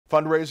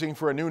Fundraising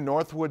for a new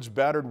Northwoods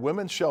battered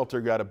women's shelter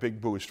got a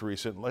big boost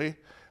recently.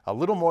 A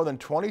little more than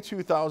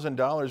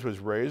 $22,000 was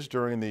raised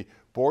during the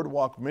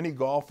Boardwalk Mini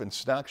Golf and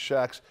Snack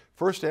Shack's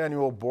first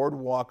annual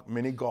Boardwalk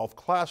Mini Golf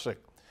Classic.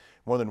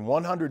 More than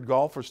 100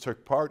 golfers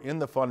took part in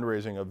the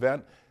fundraising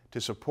event to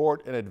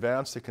support and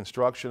advance the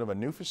construction of a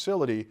new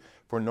facility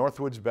for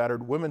Northwoods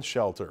Battered Women's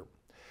Shelter.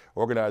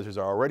 Organizers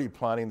are already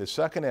planning the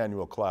second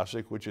annual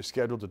Classic, which is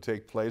scheduled to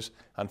take place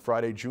on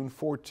Friday, June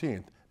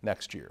 14th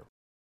next year.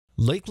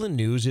 Lakeland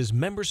News is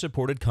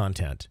member-supported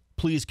content.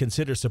 Please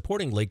consider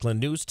supporting Lakeland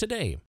News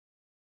today.